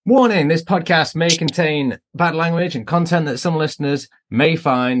Warning, this podcast may contain bad language and content that some listeners may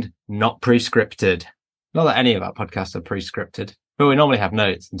find not pre-scripted. Not that any of our podcasts are pre-scripted, but we normally have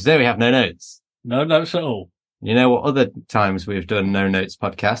notes. And today we have no notes. No notes at all. You know what other times we've done no notes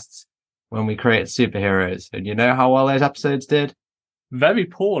podcasts? When we created superheroes. And you know how well those episodes did? Very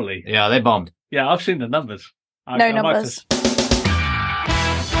poorly. Yeah, they bombed. Yeah, I've seen the numbers. No numbers.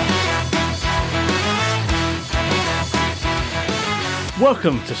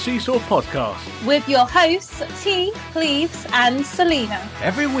 Welcome to Seesaw Podcast. With your hosts, T, Cleves, and Selena.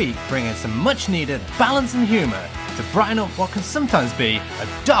 Every week, bringing some much-needed balance and humour to brighten up what can sometimes be a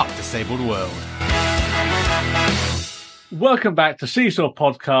dark, disabled world. Welcome back to Seesaw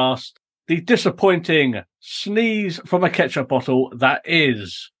Podcast, the disappointing sneeze from a ketchup bottle that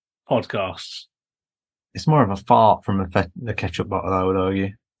is podcasts. It's more of a fart from the ketchup bottle, I would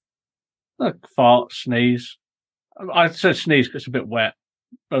argue. Like fart, sneeze. I said sneeze because it's a bit wet,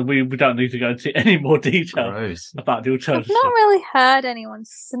 but we don't need to go into any more detail about the I've alternative. not really heard anyone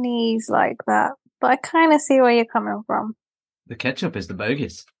sneeze like that, but I kind of see where you're coming from. The ketchup is the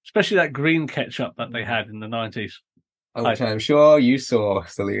bogus. Especially that green ketchup that they had in the 90s. Which I'm sure you saw,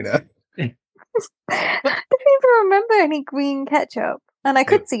 Selena. I don't even remember any green ketchup, and I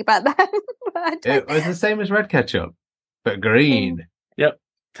could see back then. But I don't... It was the same as red ketchup, but green. Yep,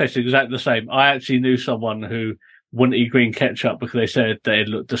 tasted exactly the same. I actually knew someone who wouldn't eat green ketchup because they said that it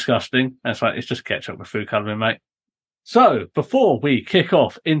looked disgusting. That's like, it's just ketchup with food colouring, mate. So, before we kick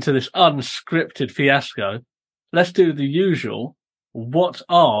off into this unscripted fiasco, let's do the usual. What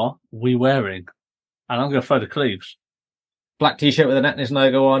are we wearing? And I'm going to throw the Cleves. Black t-shirt with a Netness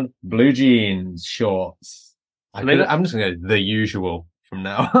logo on, blue jeans, shorts. I'm just going to go the usual from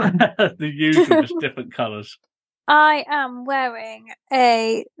now on. The usual, just different colours. I am wearing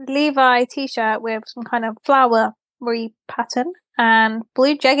a Levi t-shirt with some kind of flowery pattern and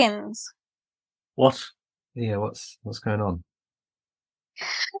blue jeggings. What? Yeah, what's going on?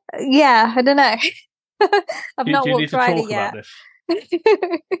 Yeah, I don't know. I've not walked right yet. About this?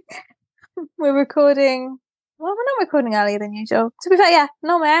 We're recording. Well, we're not recording earlier than usual. To be fair, yeah,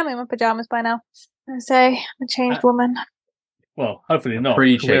 normally I am in my pajamas by now. So I'm a changed woman. Well, hopefully not.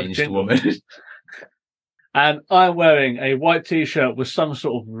 Pre-changed woman. And I'm wearing a white t-shirt with some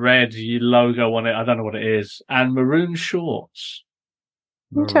sort of red logo on it. I don't know what it is. And maroon shorts.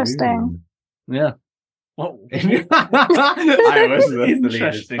 Interesting. Yeah. Well, I was the leader's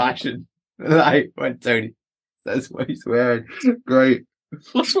interesting. fashion. Like when Tony says what he's wearing. Great.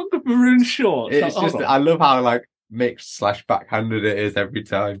 What's wrong with maroon shorts? It's just, I love how like mixed / backhanded it is every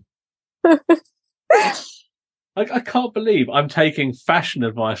time. I can't believe I'm taking fashion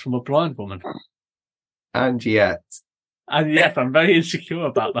advice from a blind woman. And yet, I'm very insecure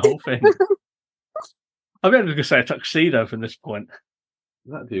about the whole thing. I'm going to say a tuxedo from this point.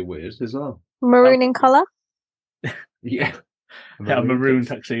 That'd be weird as well. Maroon in colour? Yeah. A maroon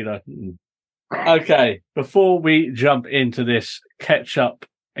tuxedo. Okay, before we jump into this ketchup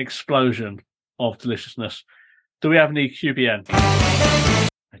explosion of deliciousness, do we have any QBN? I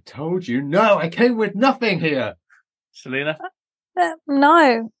told you, no, I came with nothing here. Selena?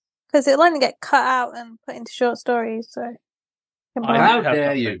 No. Because it'll only get cut out and put into short stories, so... How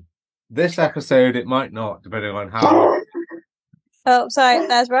dare you? This episode, it might not, depending on how... Oh, sorry,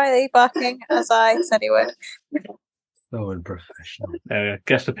 there's Riley barking, as I said he would. So unprofessional. There we go,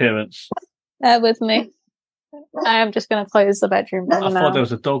 guest appearance. With me. I am just going to close the bedroom door I now. thought there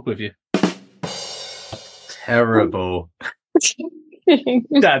was a dog with you. Terrible.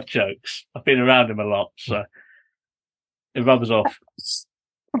 Dad jokes. I've been around him a lot, so it rubs off.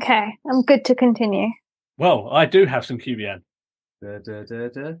 Okay, I'm good to continue. Well, I do have some QBN.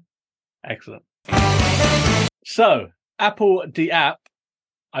 Excellent. So, Apple the app,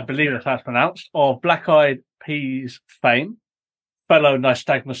 I believe that's how it's pronounced, of Black Eyed Peas fame, fellow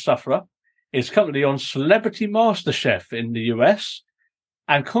nystagmus sufferer, is currently on Celebrity MasterChef in the US,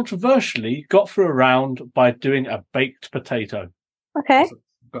 and controversially got through a round by doing a baked potato. Okay. What's it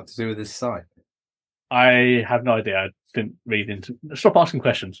got to do with this site? I have no idea. I didn't read into... Stop asking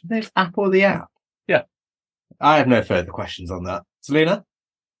questions. There's Apple the app? Yeah. I have no further questions on that. Selena?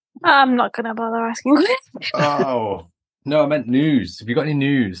 I'm not going to bother asking questions. Oh. No, I meant news. Have you got any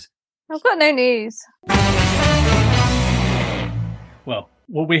news? I've got no news. Well,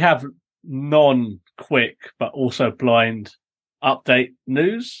 we have non-quick, but also blind update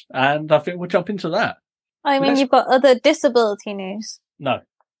news, and I think we'll jump into that. I mean, you've got other disability news. No.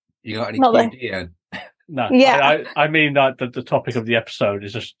 You got any Not QDN? No. Yeah. I mean, the topic of the episode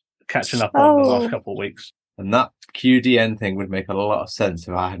is just catching up on the last couple of weeks. And that QDN thing would make a lot of sense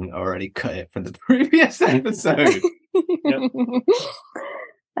if I hadn't already cut it from the previous episode. Yep.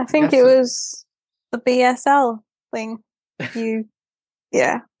 I think Yes. it was the BSL thing. You,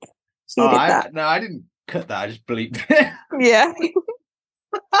 yeah. You did that. No, I didn't cut that. I just bleeped it. Yeah.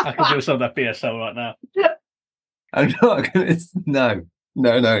 I can do some of that BSL right now. I'm not going to. No.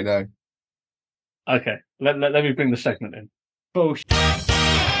 Okay, let me bring the segment in. Bullshit.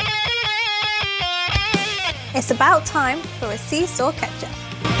 It's about time for a Seesaw Ketchup.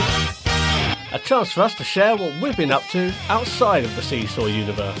 A chance for us to share what we've been up to outside of the Seesaw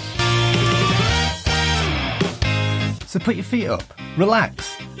universe. So put your feet up,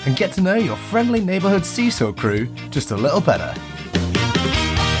 relax, and get to know your friendly neighbourhood Seesaw crew just a little better.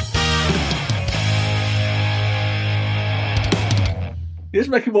 You're just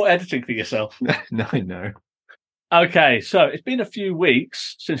making more editing for yourself. No. Okay, so it's been a few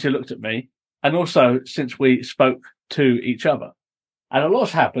weeks since you looked at me, and also since we spoke to each other. And a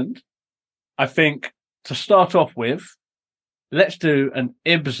lot's happened. I think to start off with, let's do an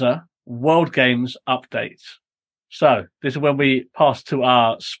IBSA World Games update. So this is when we pass to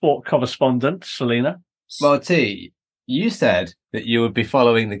our sport correspondent, Selena. Well, T, you said that you would be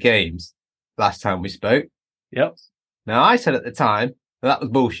following the games last time we spoke. Yep. Now, I said at the time that was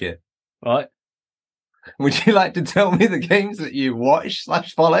bullshit. Right. Would you like to tell me the games that you watched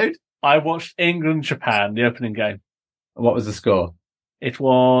 / followed? I watched England-Japan, the opening game. What was the score? It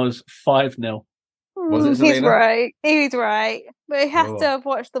was 5-0. Was it, He's Selena? right. He's right. But he has Oh. to have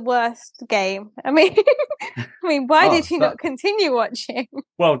watched the worst game. I mean, why Oh, did he not continue watching?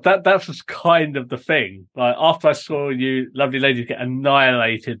 Well, that was kind of the thing. Like, after I saw you lovely ladies get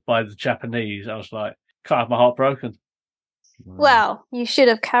annihilated by the Japanese, I was like, can't have my heart broken. Well, you should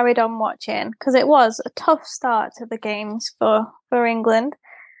have carried on watching because it was a tough start to the games for England.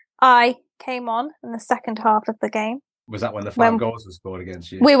 I came on in the second half of the game. Was that when the 5 goals were scored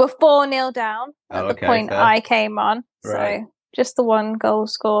against you? We were 4-0 down at the point fair. I came on. Right. So just the 1 goal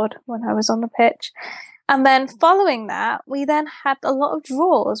scored when I was on the pitch. And then following that, we then had a lot of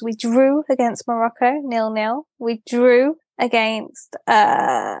draws. We drew against Morocco 0-0. We drew against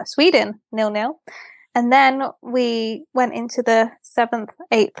Sweden 0-0. And then we went into the 7th,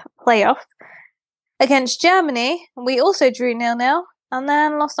 8th playoff against Germany. We also drew 0-0 and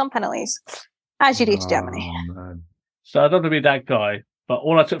then lost on penalties, as you do to Germany. Man. So I don't want to be that guy, but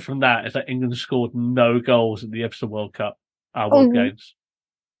all I took from that is that England scored no goals in the Epsom World Cup, World Games.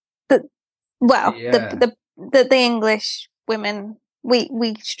 Well, Yeah. the English women,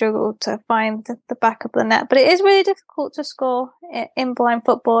 we struggle to find the back of the net, but it is really difficult to score in blind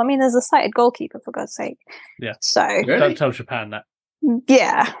football. I mean, there's a sighted goalkeeper, for God's sake. Yeah. So, Really? Don't tell Japan that.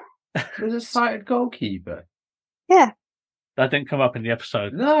 yeah. There's a sighted goalkeeper. Yeah. That didn't come up in the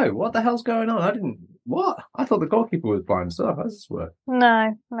episode. No, what the hell's going on? What? I thought the goalkeeper was blind stuff. How does this work?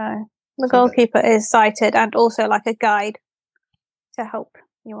 No. The goalkeeper is sighted and also like a guide to help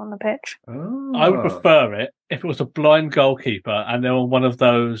you on the pitch. Oh. I would prefer it if it was a blind goalkeeper and they were on one of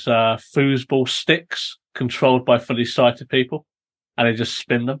those foosball sticks controlled by fully sighted people and they just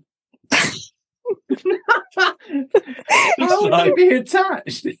spin them. How would you be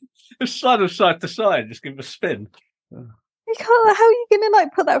attached? Just slide them side to side, just give them a spin. You can't. How are you going to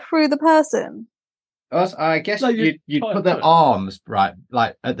like put that through the person? I guess No, you'd try put and the put it. arms right,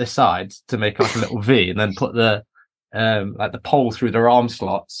 like at the sides to make like a little V, and then put the like the pole through their arm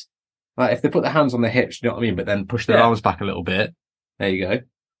slots. Like if they put their hands on their hips, you know what I mean, but then push their arms back a little bit. There you go.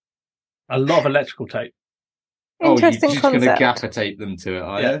 A lot of electrical tape. Interesting you're just going to concept. gaffer tape them to it,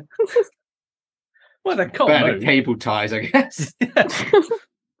 are Yeah. you? Well, they can't Better move. cable ties, I guess.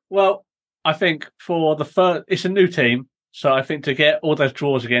 Well, I think for the first, it's a new team. So I think to get all those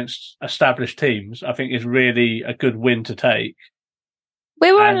draws against established teams, I think is really a good win to take.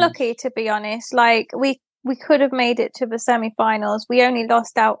 We were And- unlucky, to be honest. Like we could have made it to the semi-finals. We only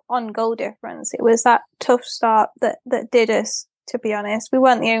lost out on goal difference. It was that tough start that did us, to be honest. We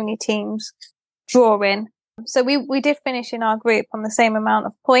weren't the only teams drawing. So we did finish in our group on the same amount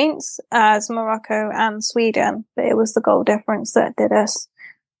of points as Morocco and Sweden, but it was the goal difference that did us.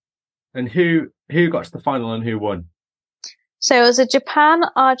 And who got to the final and who won? So it was a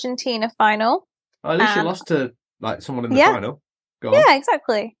Japan-Argentina final. Oh, at least you lost to like someone in the Yeah. final. Go on. Yeah,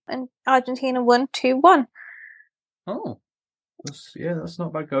 exactly. And Argentina won 2-1. Oh, that's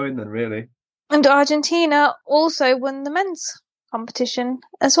not bad going then, really. And Argentina also won the men's competition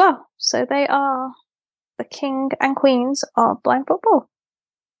as well. So they are the king and queens of blind football.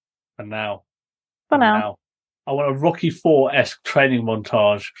 And now, For now. I want a Rocky IV-esque training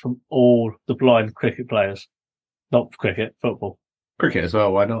montage from all the blind cricket players. Not cricket, football. Cricket as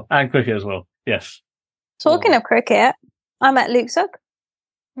well, why not? And cricket as well. Yes. Talking of cricket, I met Luke Sugg.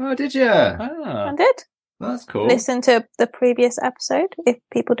 Oh, did you? Ah. I did. That's cool. listen to the previous episode if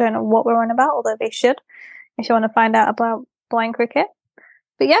people don't know what we're on about, although they should, if you want to find out about blind cricket.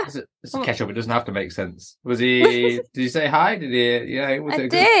 But yeah. It's Ketchup. It doesn't have to make sense. Was he? Did he say hi? Did he? Yeah, was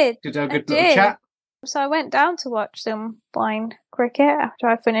it a good little chat? So I went down to watch some blind cricket after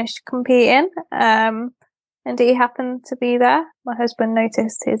I finished competing. And he happened to be there. My husband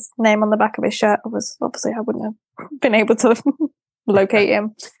noticed his name on the back of his shirt. I wouldn't have been able to locate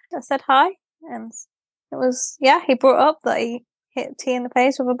him. I said hi, and it was, he brought up that he hit T in the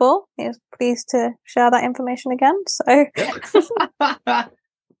face with a ball. He was pleased to share that information again. So,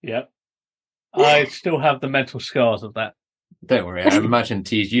 yep. I still have the mental scars of that. Don't worry. I imagine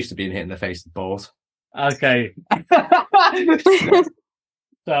T's used to being hit in the face with balls. Okay.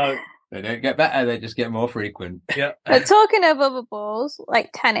 So they don't get better; they just get more frequent. Yeah. But talking of other balls,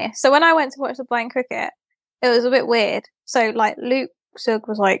 like tennis. So when I went to watch the blind cricket, it was a bit weird. So like Luke Sugg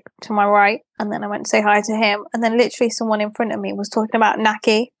was like to my right, and then I went to say hi to him, and then literally someone in front of me was talking about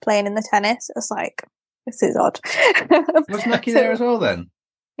Naki playing in the tennis. It's like, this is odd. Was Naki there as well then?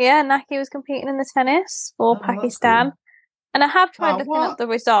 Yeah, Naki was competing in the tennis for Pakistan. Cool. And I have tried looking up the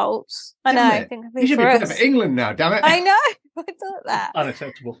results. I know. I think you should be playing for England now, damn it. I know. I thought that.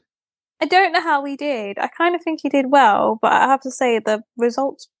 Unacceptable. I don't know how he did. I kind of think he did well, but I have to say the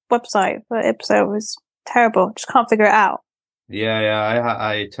results website for Ipso was terrible. Just can't figure it out. Yeah,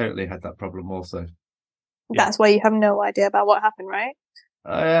 I totally had that problem also. That's why you have no idea about what happened, right?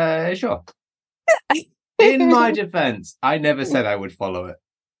 Sure. In my defense, I never said I would follow it.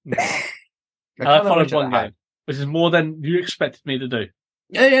 I followed one game, which is more than you expected me to do.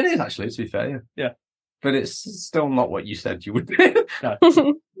 Yeah, it is actually, to be fair. Yeah. But it's still not what you said you would do. No.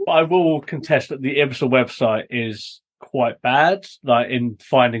 But I will contest that the IBSA website is quite bad, like in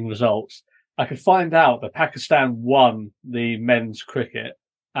finding results. I could find out that Pakistan won the men's cricket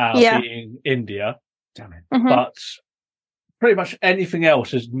beating India. Damn it. Mm-hmm. But pretty much anything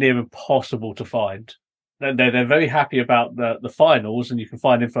else is near impossible to find. They're very happy about the finals, and you can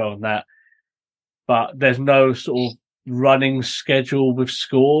find info on that. But there's no sort of running schedule with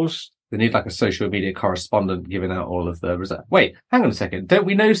scores. They need like a social media correspondent giving out all of the results. Wait, hang on a second. Don't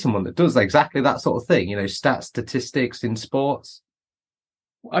we know someone that does exactly that sort of thing? You know, statistics in sports?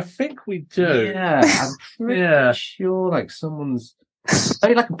 I think we do. Yeah, I'm pretty sure like someone's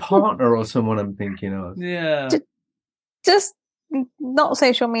maybe like a partner or someone I'm thinking of. Yeah. Just not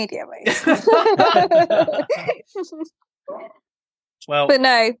social media, mate. Well, but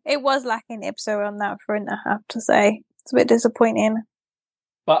no, it was lacking Ipso on that front, I have to say. It's a bit disappointing.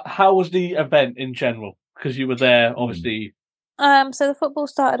 But how was the event in general? Because you were there, obviously. So the football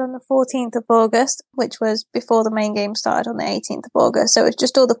started on the 14th of August, which was before the main game started on the 18th of August. So it was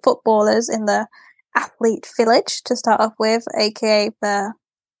just all the footballers in the athlete village to start off with, aka the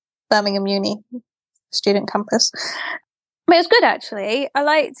Birmingham Uni student campus. But it was good, actually. I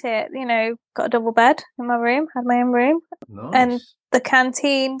liked it. You know, got a double bed in my room, had my own room. Nice. And the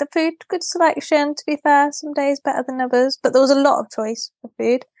canteen, the food, good selection, to be fair. Some days better than others. But there was a lot of choice for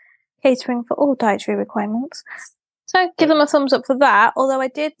food, catering for all dietary requirements. So give them a thumbs up for that. Although I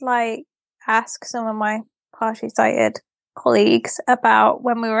did ask some of my partially sighted colleagues about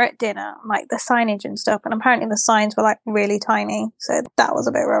when we were at dinner, like the signage and stuff. And apparently the signs were really tiny. So that was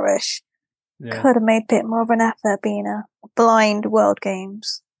a bit rubbish. Yeah. Could have made a bit more of an effort being a blind World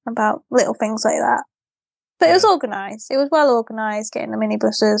Games about little things like that. But it was organised. It was well organised, getting the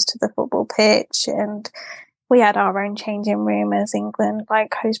minibuses to the football pitch, and we had our own changing room as England,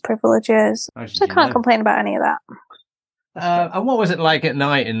 host privileges. So I can't complain about any of that. And what was it like at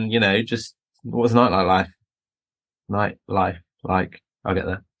night? And just what was night life? Night life like? I'll get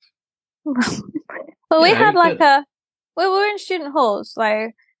there. Well, we had we were in student halls,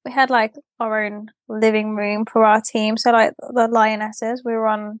 so we had our own living room for our team. So the Lionesses, we were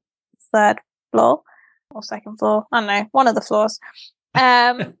on the 3rd floor or 2nd floor. I don't know, one of the floors.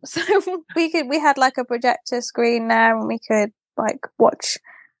 So we had a projector screen there, and we could watch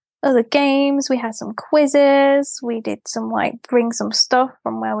other games. We had some quizzes. We did some bring some stuff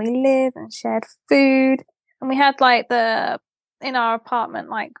from where we live and shared food. And we had in our apartment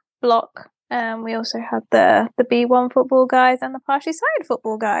block. We also had the B1 football guys and the partially sighted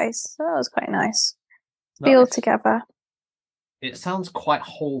football guys. So that was quite nice. Be all together. It sounds quite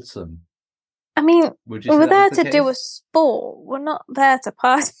wholesome. I mean, we're there to do a sport. We're not there to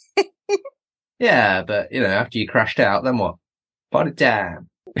party. Yeah, but after you crashed out, then what? Party time.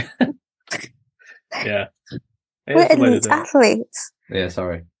 Yeah. We're elite athletes. Yeah,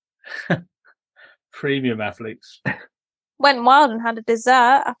 sorry. Premium athletes. Went wild and had a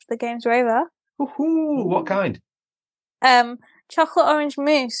dessert after the games were over. Woohoo! What kind? Chocolate orange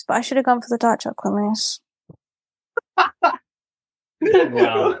mousse, but I should have gone for the dark chocolate mousse.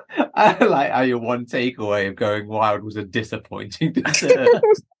 Wow. I like how your one takeaway of going wild was a disappointing dessert.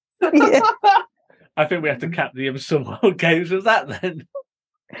 Yeah. I think we have to cap the Emerson World Games with that then.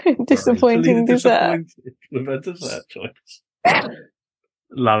 Disappointing dessert. Disappointed with a dessert choice.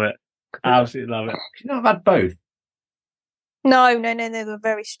 Love it. Absolutely love it. You know, I've had both. No, they were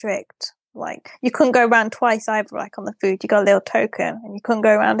very strict. Like, you couldn't go around twice either, like on the food. You got a little token and you couldn't go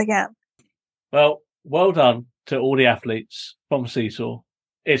around again. Well done to all the athletes from Seesaw.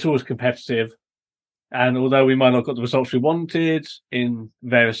 It's always competitive. And although we might not have got the results we wanted in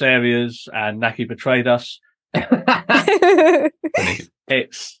various areas and Naki betrayed us,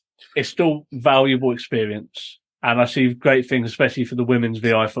 it's still valuable experience. And I see great things, especially for the women's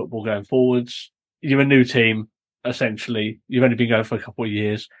VI football going forwards. You're a new team, essentially. You've only been going for a couple of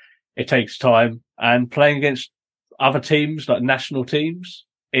years. It takes time. And playing against other teams, like national teams,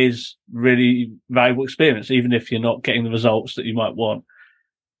 is really valuable experience, even if you're not getting the results that you might want.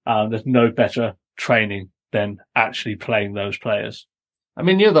 There's no better training than actually playing those players. I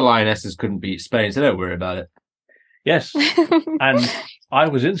mean, the other Lionesses couldn't beat Spain, so don't worry about it. Yes. And I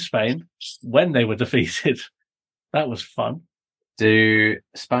was in Spain when they were defeated. That was fun. Do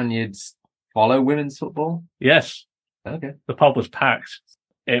Spaniards follow women's football? Yes. Okay. The pub was packed.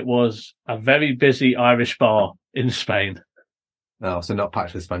 It was a very busy Irish bar in Spain. No, so not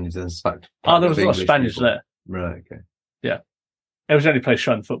packed with Spaniards and packed. There was a lot of Spaniards there. Right, okay. Yeah. It was the only place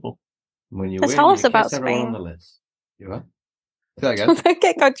showing football. When you Let's win, tell us you about kiss everyone Spain. on the list. You are? Say that again. Don't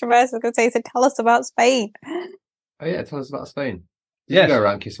get controversial because they said, tell us about Spain. Oh yeah, tell us about Spain. Did Yes. you go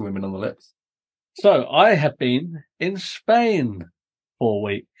around kissing women on the lips? So I have been in Spain for a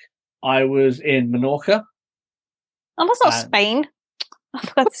week. I was in Menorca. Oh, that's not Spain.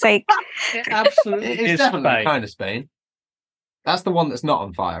 For God's sake. It absolutely It's is definitely Spain. kind of Spain. That's the one that's not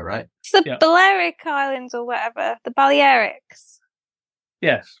on fire, right? It's the Yeah. Balearic Islands or whatever. The Balearics.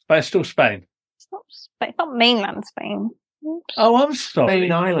 Yes, but it's still Spain. It's not Spain. It's not mainland Spain. Oh, I'm sorry.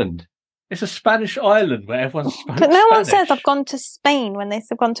 Spain Island. It's a Spanish island where everyone's But no one Spanish. says I've gone to Spain when they've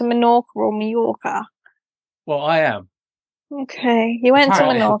gone to Menorca or Mallorca. Well, I am. Okay, you went to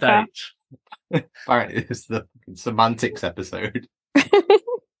Apparently it's a Menorca. Date. Apparently, it's the semantics episode.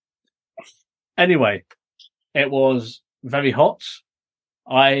 Anyway, it was very hot.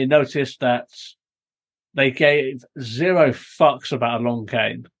 I noticed that they gave zero fucks about a long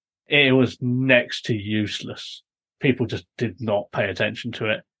game. It was next to useless. People just did not pay attention to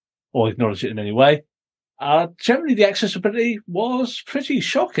it or acknowledge it in any way. Generally, the accessibility was pretty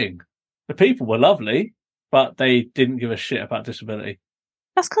shocking. The people were lovely, but they didn't give a shit about disability.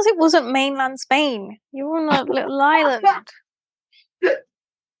 That's because it wasn't mainland Spain. You were on a little island.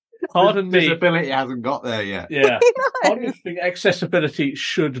 Pardon me. Disability hasn't got there yet. Yeah. Why do you think accessibility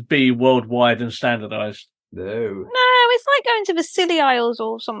should be worldwide and standardized? No. No, it's like going to the Scilly Isles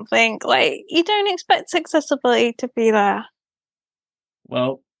or something. Like, you don't expect accessibility to be there.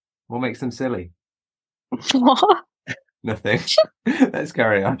 Well, What makes them silly? What? Nothing. Let's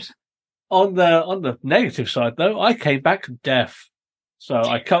carry on. on the negative side, though, I came back deaf. So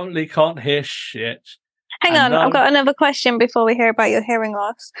I currently can't hear shit. Hang on, I've got another question before we hear about your hearing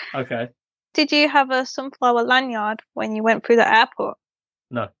loss. Okay. Did you have a sunflower lanyard when you went through the airport?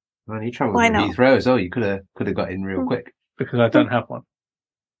 No, Well, you travelled Why with not? Heathrow as well. You could have got in real quick. because I don't have one.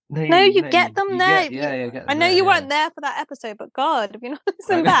 No, you get them there. Get them I know there, you yeah. weren't there for that episode, but God, have you not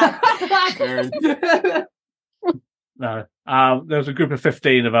listened back? No. There was a group of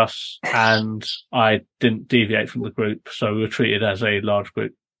 15 of us, and I didn't deviate from the group, so we were treated as a large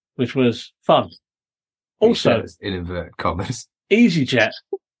group, which was fun. Also, in inverted commas. EasyJet.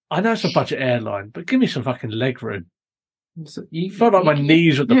 I know it's a budget airline, but give me some fucking leg room. So I felt like my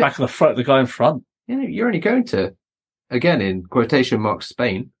knees were at the back of the front of the guy in front. Yeah, you're only going to, again, in quotation marks,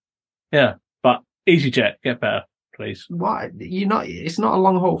 Spain. Yeah, but EasyJet, get better, please. Why? You're not. It's not a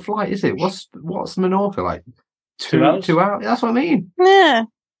long haul flight, is it? What's Menorca like? 2 hours? 2 hours. That's what I mean. Yeah.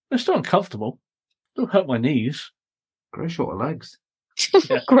 It's still uncomfortable. Still hurt my knees. Grow shorter legs.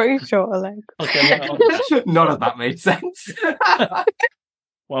 Grow shorter legs. Okay, None of that made sense.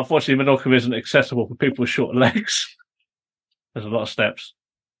 well, unfortunately, Menorca isn't accessible for people with short legs. There's a lot of steps.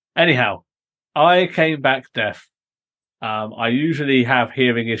 Anyhow, I came back deaf. I usually have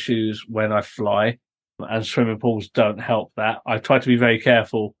hearing issues when I fly, and swimming pools don't help that. I try to be very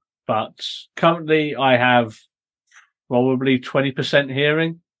careful, but currently I have probably 20%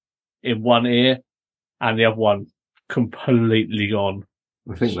 hearing in one ear, and the other one completely gone.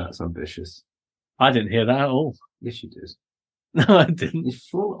 I think that's ambitious. I didn't hear that at all. Yes, you did. No, I didn't. You're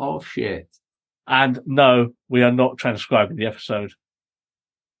full of shit. And no, we are not transcribing the episode.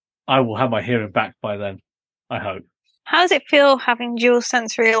 I will have my hearing back by then, I hope. How does it feel having dual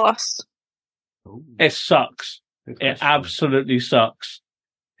sensory loss? Ooh, It sucks. good It question. absolutely sucks.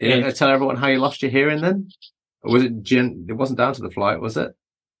 You don't gonna tell everyone how you lost your hearing then? Or was it it wasn't down to the flight, was it?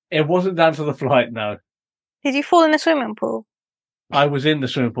 It wasn't down to the flight, no. Did you fall in a swimming pool? I was in the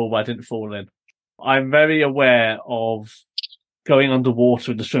swimming pool, but I didn't fall in. I'm very aware of going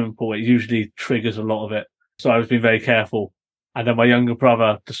underwater in the swimming pool. It usually triggers a lot of it. So I was being very careful. And then my younger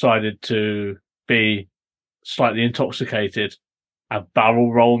brother decided to be slightly intoxicated and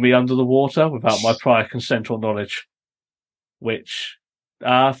barrel roll me under the water without my prior consent or knowledge, which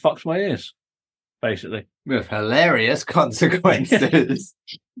fucks my ears, basically. With hilarious consequences.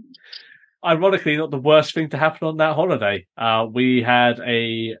 Ironically, not the worst thing to happen on that holiday. We had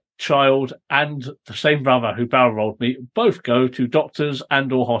a child and the same brother who barrel rolled me both go to doctors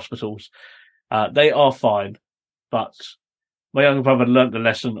and or hospitals. They are fine, but my younger brother learnt the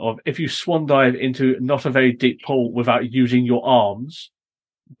lesson of if you swan dive into not a very deep pool without using your arms,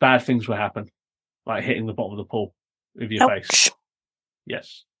 bad things will happen, like hitting the bottom of the pool with your face. Ouch.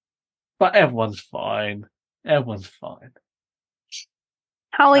 Yes. But everyone's fine. Everyone's fine.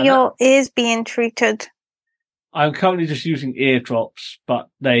 How are And your ears being treated? I'm currently just using ear drops, but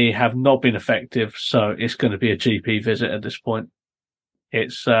they have not been effective, so it's going to be a GP visit at this point.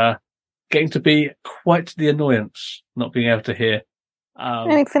 It's getting to be quite the annoyance not being able to hear.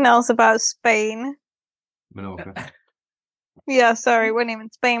 Anything else about Spain? Menorca. Yeah, sorry, wasn't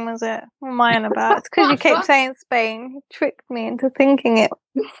even Spain, was it? What am I on about? It's because you kept saying Spain. You tricked me into thinking it.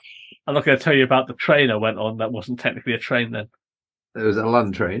 I'm not going to tell you about the train I went on. That wasn't technically a train then. It was a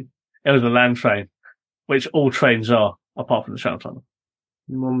land train. It was a land train, which all trains are, apart from the shuttle tunnel.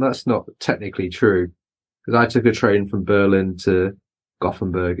 Well, that's not technically true. Because I took a train from Berlin to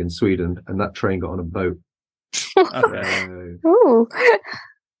Gothenburg in Sweden, and that train got on a boat. Okay. Ooh.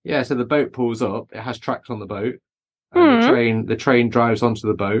 Yeah, so the boat pulls up. It has tracks on the boat. And the train drives onto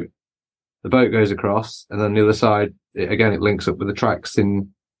the boat. The boat goes across, and then the other side, it links up with the tracks in.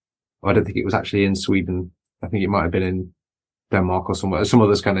 I don't think it was actually in Sweden. I think it might have been in Denmark or somewhere, some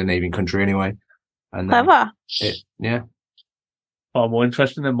other Scandinavian country anyway. And then Clever. yeah. Far more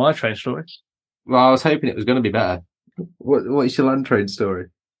interesting than my train story. Well, I was hoping it was going to be better. What is your land train story?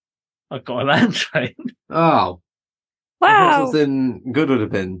 I got a land train. Oh, I thought Wow. something good would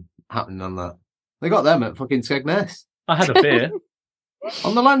have been happening on that. They got them at fucking Skegness I had a beer.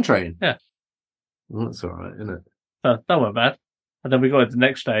 on the land train. Yeah. Well, that's all right, isn't it? That weren't bad. And then we got it the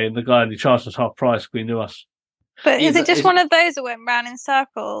next day, and the guy only charged us half price because he knew us. But is it just Is- one of those that went round in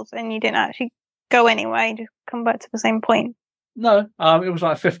circles and you didn't actually go anywhere? You just come back to the same point? No, it was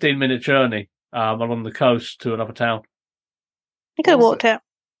like a 15-minute journey along the coast to another town. You could have What's walked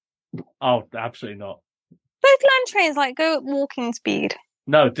it. Oh, absolutely not. Those land trains like go at walking speed.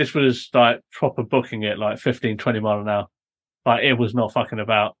 No, this was like proper booking it, like 15, 20 mile an hour. Like it was not fucking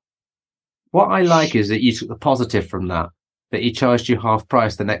about. What I like is that you took the positive from that he charged you half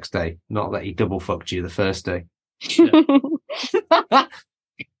price the next day, not that he double fucked you the first day.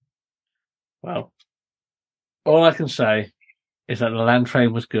 Well, all I can say is that the land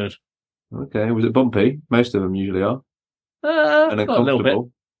train was good. Okay, was it bumpy? Most of them usually are. And A little bit.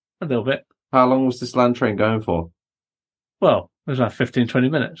 uncomfortable. A little bit. How long was this land train going for? Well, it was like 15, 20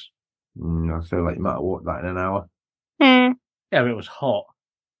 minutes. I feel like you might have walked that in an hour. Hmm. Yeah, but it was hot.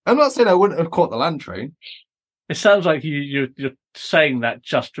 I'm not saying I wouldn't have caught the land train. It sounds like you're saying that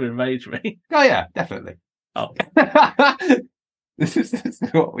just to enrage me. Oh yeah, definitely. Oh. This is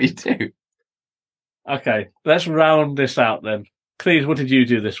what we do. Okay, let's round this out then. Please, what did you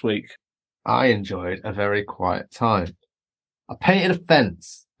do this week? I enjoyed a very quiet time. I painted a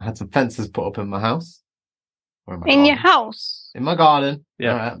fence. I had some fences put up in my house. Or in my In your garden. house? In my garden.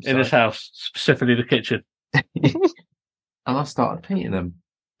 Yeah, All right, I'm in this sorry. house, specifically the kitchen. And I started painting them.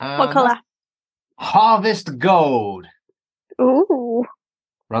 What colour? Harvest Gold. Ooh.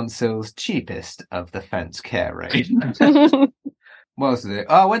 Runsel's cheapest of the fence care range. What else is it?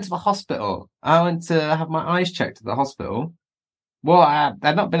 Oh, I went to the hospital. I went to have my eyes checked at the hospital. Well,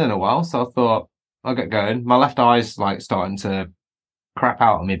 I'd not been in a while, so I thought I'll get going. My left eye's like starting to crap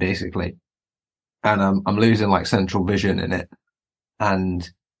out on me, basically, and I'm losing like central vision in it. And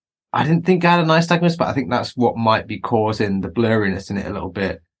I didn't think I had a nystagmus, but I think that's what might be causing the blurriness in it a little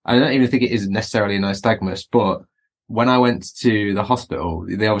bit. I don't even think it is necessarily a nystagmus, but when I went to the hospital,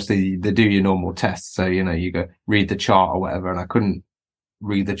 they do your normal tests. So, you go read the chart or whatever. And I couldn't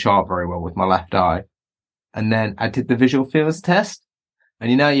read the chart very well with my left eye. And then I did the visual fields test. And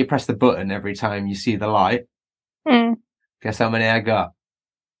you press the button every time you see the light. Mm. Guess how many I got?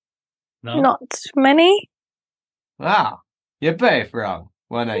 No? Not many. Wow. You're both wrong.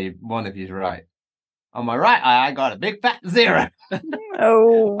 Well, no, one of you's right. On my right eye, I got a big fat 0.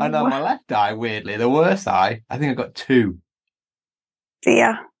 Oh, And on my left eye, weirdly, the worst eye, I think I got 2.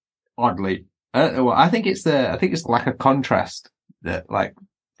 dear. Oddly, I don't know. I think it's the lack of contrast that like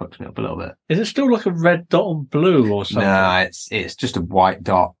fucks me up a little bit. Is it still like a red dot on blue or something? No, it's just a white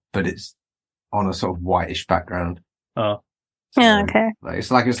dot, but it's on a sort of whitish background. Oh, Yeah, okay. It's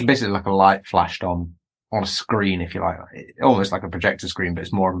basically like a light flashed on a screen, if you like, almost like a projector screen, but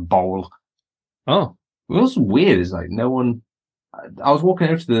it's more of a bowl. oh, What's weird is like no one. I was walking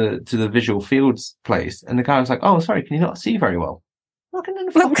over to the visual fields place, and the guy was like, "Oh, sorry, can you not see very well?" Looking in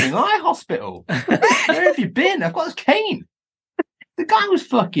the fucking eye hospital. Where have you been? I've got this cane. The guy was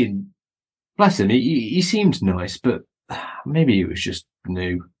fucking. Bless him. He seemed nice, but maybe he was just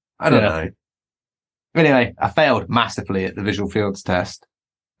new. I don't know. Anyway, I failed massively at the visual fields test.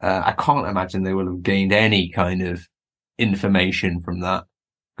 I can't imagine they will have gained any kind of information from that,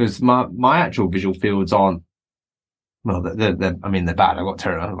 because my actual visual fields aren't. Well, they're bad. I've got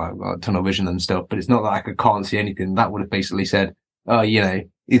tunnel vision and stuff, but it's not that I can't see anything. That would have basically said, oh,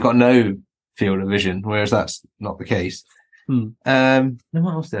 he's got no field of vision, whereas that's not the case. Then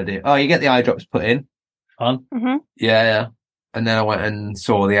what else did I do? Oh, you get the eye drops put in. fun. Mm-hmm. Yeah. And then I went and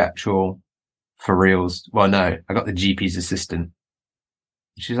saw the actual for reals. Well, no, I got the GP's assistant.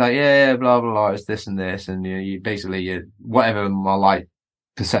 She's like, yeah, blah, blah, blah, it's this and this. And you basically, whatever my light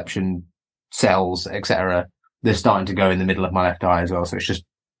perception cells, etc., they're starting to go in the middle of my left eye as well. So it's just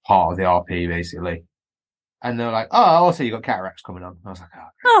part of the RP, basically. And they're like, oh, also you got cataracts coming on. I was like,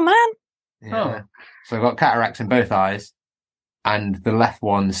 Oh, man. yeah. Oh. So I've got cataracts in both eyes, and the left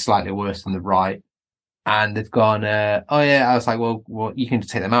one's slightly worse than the right. And they've gone, oh yeah. I was like, well, you can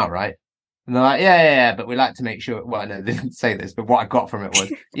just take them out, right? And they're like, yeah, but we like to make sure, well, no, they didn't say this, but what I got from it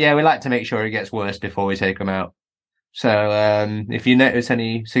was, yeah, we like to make sure it gets worse before we take them out. So, if you notice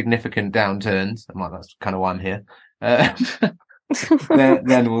any significant downturns, I'm like, that's kind of why I'm here.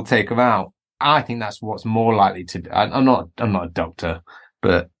 Then we'll take them out. I think that's what's more likely to be. I'm not a doctor,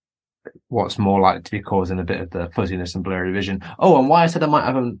 but what's more likely to be causing a bit of the fuzziness and blurry vision. Oh, and why I said I might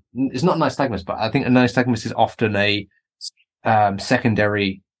have it's not nystagmus, but I think a nystagmus is often a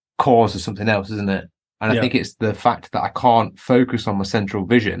secondary cause of something else, isn't it? And I think it's the fact that I can't focus on my central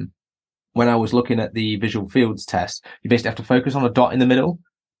vision. When I was looking at the visual fields test, you basically have to focus on a dot in the middle,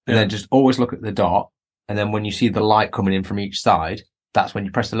 and then just always look at the dot. And then when you see the light coming in from each side, that's when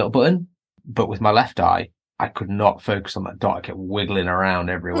you press the little button. But with my left eye, I could not focus on that dot. I kept wiggling around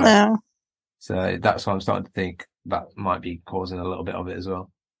everywhere. No. So that's why I'm starting to think that might be causing a little bit of it as well.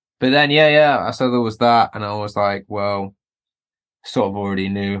 But then, I saw there was that, and I was like, well, sort of already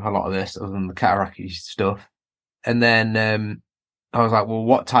knew a lot of this other than the cataract stuff. And then I was like, well,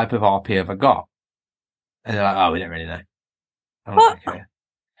 what type of RP have I got? And they're like, oh, we don't really know. I'm like, okay.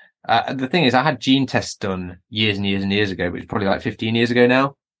 The thing is, I had gene tests done years and years and years ago, which is probably like 15 years ago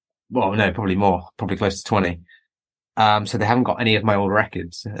now. Well, no, probably more, probably close to 20. So they haven't got any of my old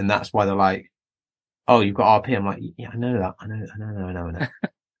records, and that's why they're like, oh, you've got RP. I'm like, yeah, I know that. I know.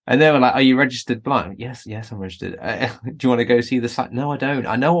 And they were like, are you registered blind? Yes, I'm registered. Do you want to go see the site? No, I don't.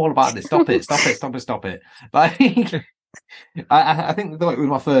 I know all about this. Stop it. Like, I think it was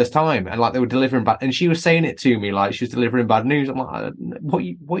my first time, and like they were delivering bad, and she was saying it to me like she was delivering bad news. I'm like, what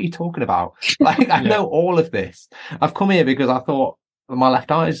are you talking about? Like, I know all of this. I've come here because I thought my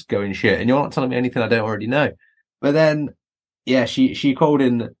left eye's going shit, and you're not telling me anything I don't already know. But then, yeah, she called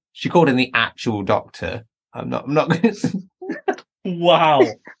in the actual doctor. I'm not going to. Wow.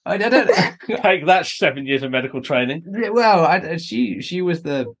 I don't take that 7 years of medical training. Well, she was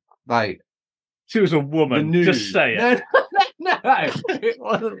the like. She was a woman. Just say it. No, it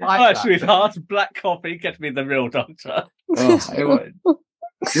wasn't like that. Sweetheart, black coffee, get me the real doctor.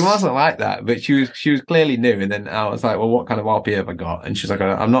 It wasn't like that, but she was clearly new. And then I was like, well, what kind of RP have I got? And she's like,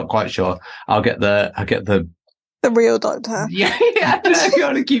 I'm not quite sure. I'll get the real doctor. Yeah, I don't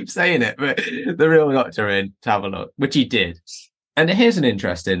want to keep saying it, but the real doctor in to have a look, which he did. And here's an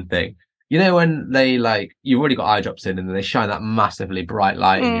interesting thing. You know, when they you've already got eye drops in, and then they shine that massively bright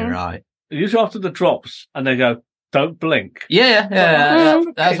light in your eye. Usually after the drops, and they go, don't blink. Yeah.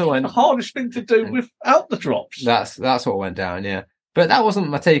 That's what went. The hardest thing to do without the drops. That's what went down, yeah. But that wasn't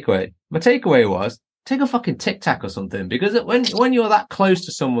my takeaway. My takeaway was, take a fucking Tic Tac or something, because when you're that close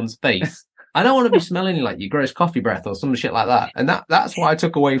to someone's face, I don't want to be smelling like your gross coffee breath or some shit like that. And that's what I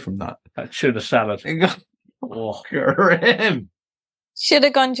took away from that. That tuna salad. Grim. Should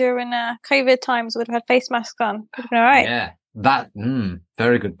have gone during COVID times. Would have had face masks on. Could have been all right. Yeah, that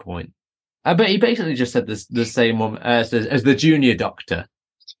very good point. But he basically just said the same one as the junior doctor,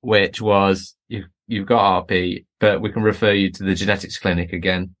 which was you've got RP, but we can refer you to the genetics clinic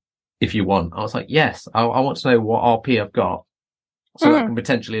again. if you want. I was like, yes, I want to know what RP I've got so that I can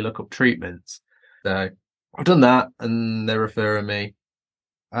potentially look up treatments. So I've done that, and they're referring me.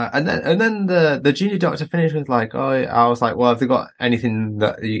 And then the junior doctor finished with like, I was like, well, have they got anything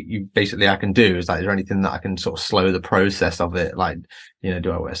that you basically I can do? Is there anything that I can sort of slow the process of it? Like,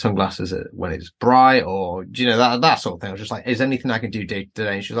 do I wear sunglasses when it's bright, or that sort of thing? I was just like, is there anything I can do day to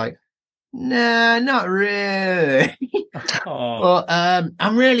day? And she was like, nah, not really. Well,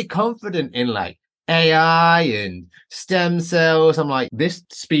 I'm really confident in like AI and stem cells. I'm like, this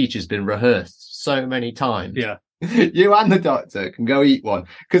speech has been rehearsed so many times. Yeah. You and the doctor can go eat one,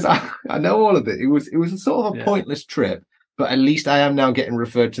 because I know all of it. It was a sort of a pointless trip, but at least I am now getting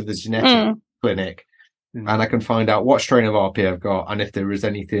referred to the genetic clinic, and I can find out what strain of RP I've got and if there is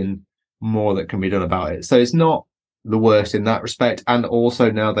anything more that can be done about it. So it's not the worst in that respect. And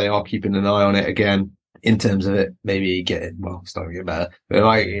also now they are keeping an eye on it again in terms of it maybe starting to get better, but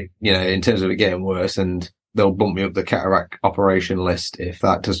like, in terms of it getting worse, and they'll bump me up the cataract operation list if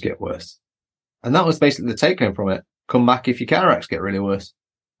that does get worse. And that was basically the take home from it. Come back if your cataracts get really worse.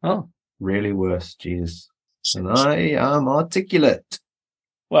 Oh. Really worse, Jesus. And I am articulate.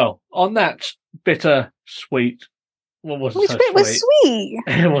 Well, on that bitter, sweet... What was it? Which bit was sweet?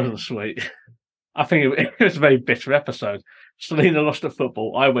 It wasn't sweet. I think it was a very bitter episode. Selena lost at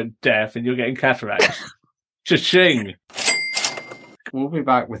football, I went deaf, and you're getting cataracts. Cha-ching! We'll be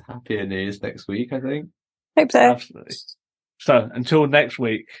back with happier news next week, I think. Hope so. Absolutely. So, until next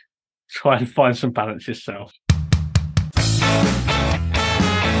week, try and find some balance yourself.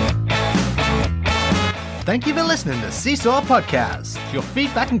 Thank you for listening to Seesaw Podcast. Your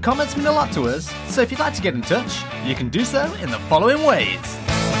feedback and comments mean a lot to us, so if you'd like to get in touch, you can do so in the following ways.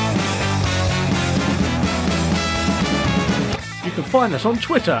 You can find us on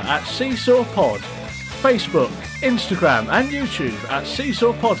Twitter at Seesaw Pod, Facebook, Instagram and YouTube at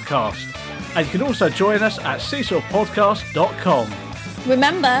Seesaw Podcast, and you can also join us at seesawpodcast.com.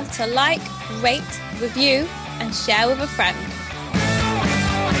 Remember to like, rate, review, and share with a friend.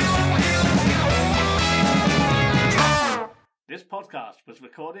 This podcast was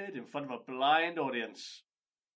recorded in front of a blind audience.